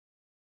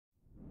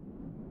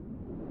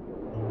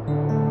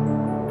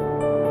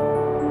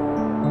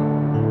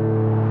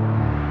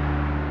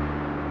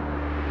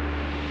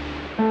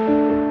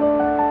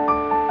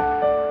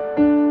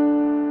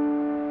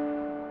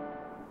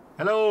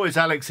it's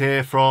Alex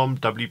here from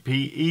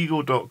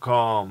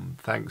wpeagle.com.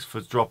 Thanks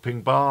for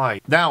dropping by.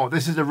 Now,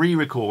 this is a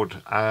re-record.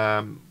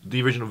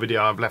 The original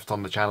video I've left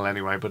on the channel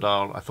anyway, but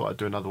I thought I'd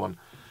do another one.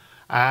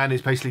 And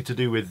it's basically to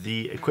do with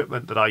the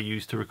equipment that I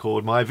use to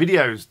record my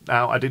videos.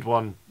 Now, I did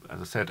one,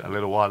 as I said, a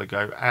little while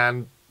ago,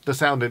 and the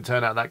sound didn't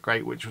turn out that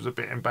great, which was a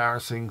bit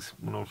embarrassing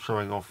when I was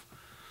showing off,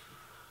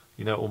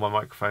 you know, all my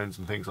microphones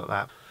and things like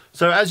that.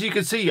 So as you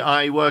can see,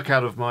 I work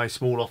out of my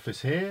small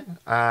office here,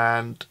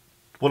 and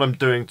what I'm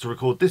doing to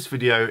record this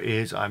video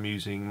is I'm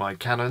using my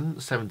Canon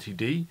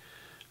 70D,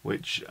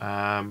 which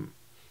I'll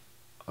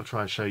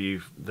try and show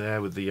you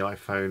there with the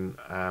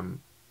iPhone.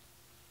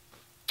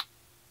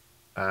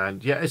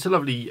 And yeah, it's a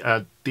lovely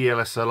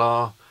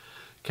DSLR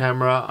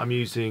camera. I'm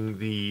using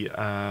the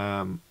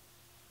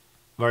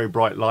very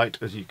bright light,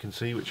 as you can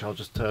see, which I'll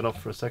just turn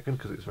off for a second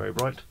because it's very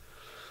bright.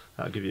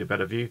 That'll give you a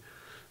better view.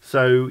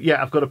 So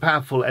yeah, I've got a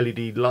powerful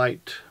LED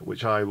light,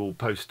 which I will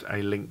post a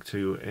link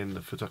to in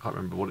the footage. I can't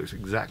remember what it's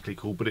exactly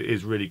called, but it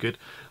is really good.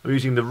 I'm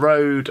using the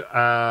Rode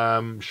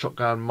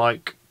shotgun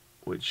mic,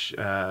 which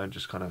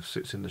just kind of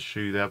sits in the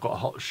shoe there. I've got a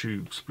hot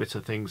shoe splitter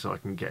thing so I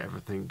can get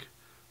everything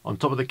on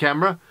top of the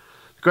camera.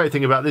 The great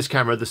thing about this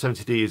camera, the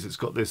 70D, is it's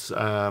got this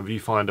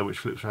viewfinder which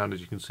flips around,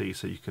 as you can see,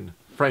 so you can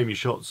frame your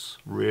shots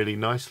really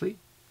nicely.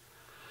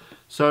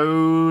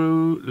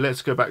 So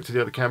let's go back to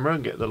the other camera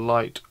and get the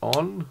light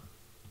on.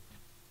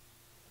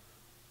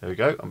 There we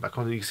go, I'm back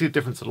on. You can see the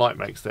difference the light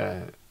makes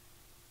there.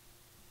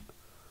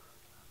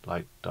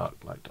 Light,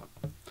 dark, light, dark.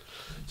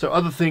 So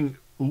other things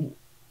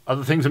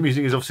I'm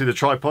using is obviously the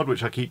tripod,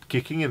 which I keep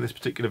kicking in this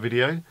particular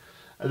video.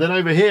 And then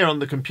over here on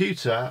the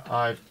computer,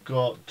 I've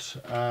got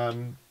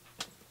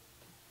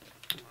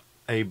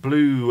a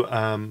blue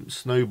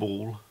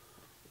snowball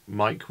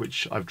mic,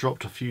 which I've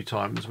dropped a few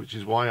times, which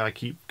is why I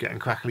keep getting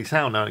crackly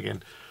sound now and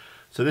again.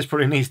 So this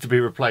probably needs to be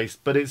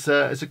replaced, but it's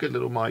a good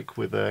little mic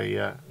with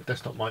a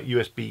desktop mic,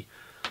 USB.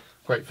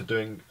 Great for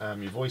doing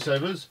your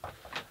voiceovers.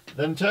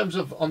 Then in terms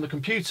of on the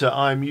computer,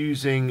 I'm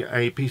using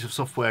a piece of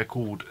software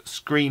called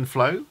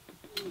Screenflow,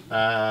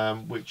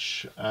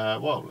 which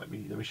well, let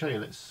me show you.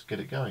 Let's get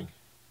it going.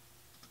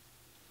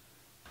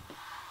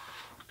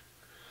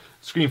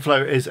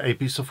 Screenflow is a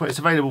piece of software. It's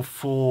available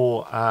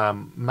for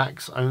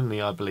Macs only,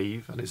 I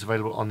believe, and it's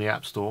available on the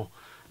App Store.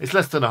 It's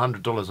less than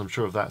 $100, I'm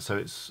sure of that, so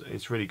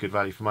it's really good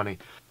value for money.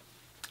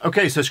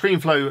 Okay, so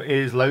Screenflow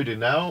is loaded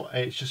now.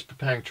 It's just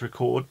preparing to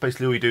record.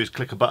 Basically all you do is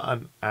click a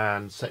button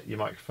and set your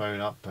microphone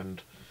up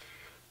and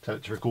tell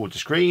it to record your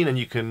screen, and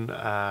you can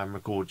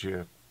record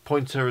your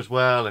pointer as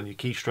well and your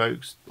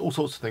keystrokes, all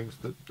sorts of things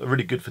that are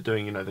really good for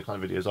doing, you know, the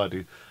kind of videos I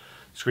do,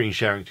 screen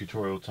sharing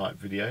tutorial type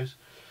videos.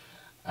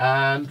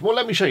 And well,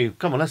 let me show you.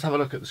 Come on, let's have a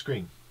look at the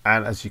screen.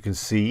 And as you can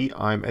see,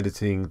 I'm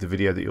editing the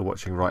video that you're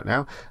watching right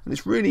now, and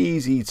it's really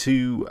easy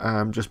to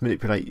just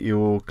manipulate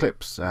your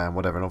clips and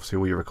whatever, and obviously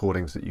all your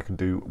recordings that you can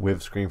do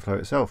with Screenflow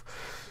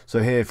itself. So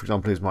here, for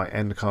example, is my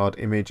end card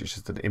image. It's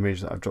just an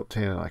image that I've dropped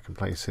in, and I can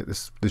place it.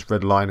 This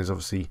red line is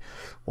obviously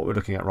what we're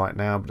looking at right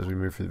now, but as we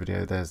move through the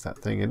video, there's that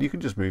thing, and you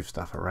can just move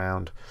stuff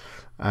around.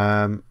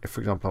 If, for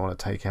example, I want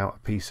to take out a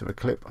piece of a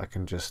clip, I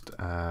can just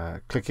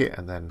click it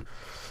and then,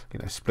 you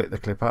know, split the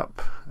clip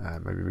up,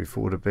 maybe move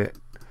forward a bit,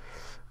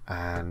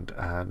 and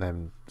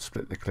then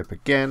split the clip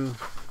again,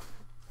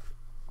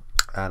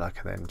 and I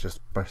can then just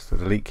press the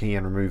delete key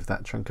and remove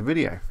that chunk of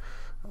video.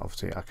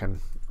 Obviously I can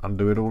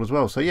undo it all as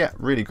well. So yeah,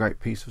 really great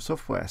piece of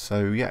software.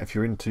 So yeah, if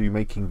you're into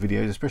making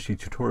videos, especially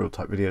tutorial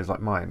type videos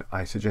like mine,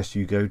 I suggest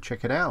you go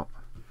check it out.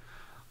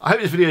 I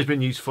hope this video has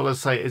been useful.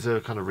 As I say, it is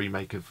a kind of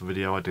remake of a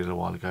video I did a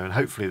while ago, and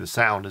hopefully the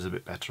sound is a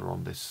bit better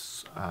on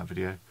this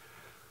video.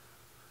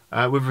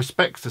 With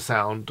respect to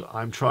sound,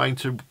 I'm trying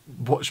to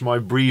watch my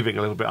breathing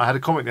a little bit. I had a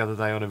comment the other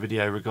day on a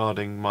video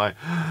regarding my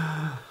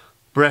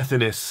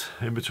breathiness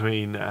in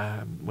between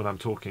when I'm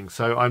talking.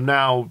 So I'm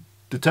now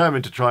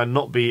determined to try and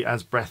not be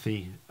as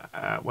breathy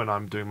when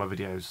I'm doing my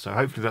videos. So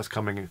hopefully that's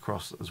coming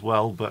across as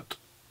well, but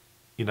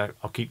you know,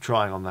 I'll keep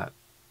trying on that.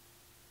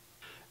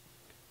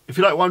 If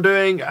you like what I'm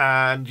doing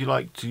and you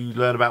like to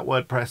learn about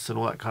WordPress and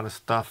all that kind of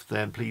stuff,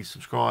 then please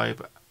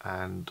subscribe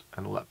and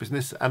all that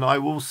business, and I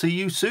will see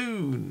you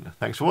soon.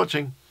 Thanks for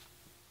watching.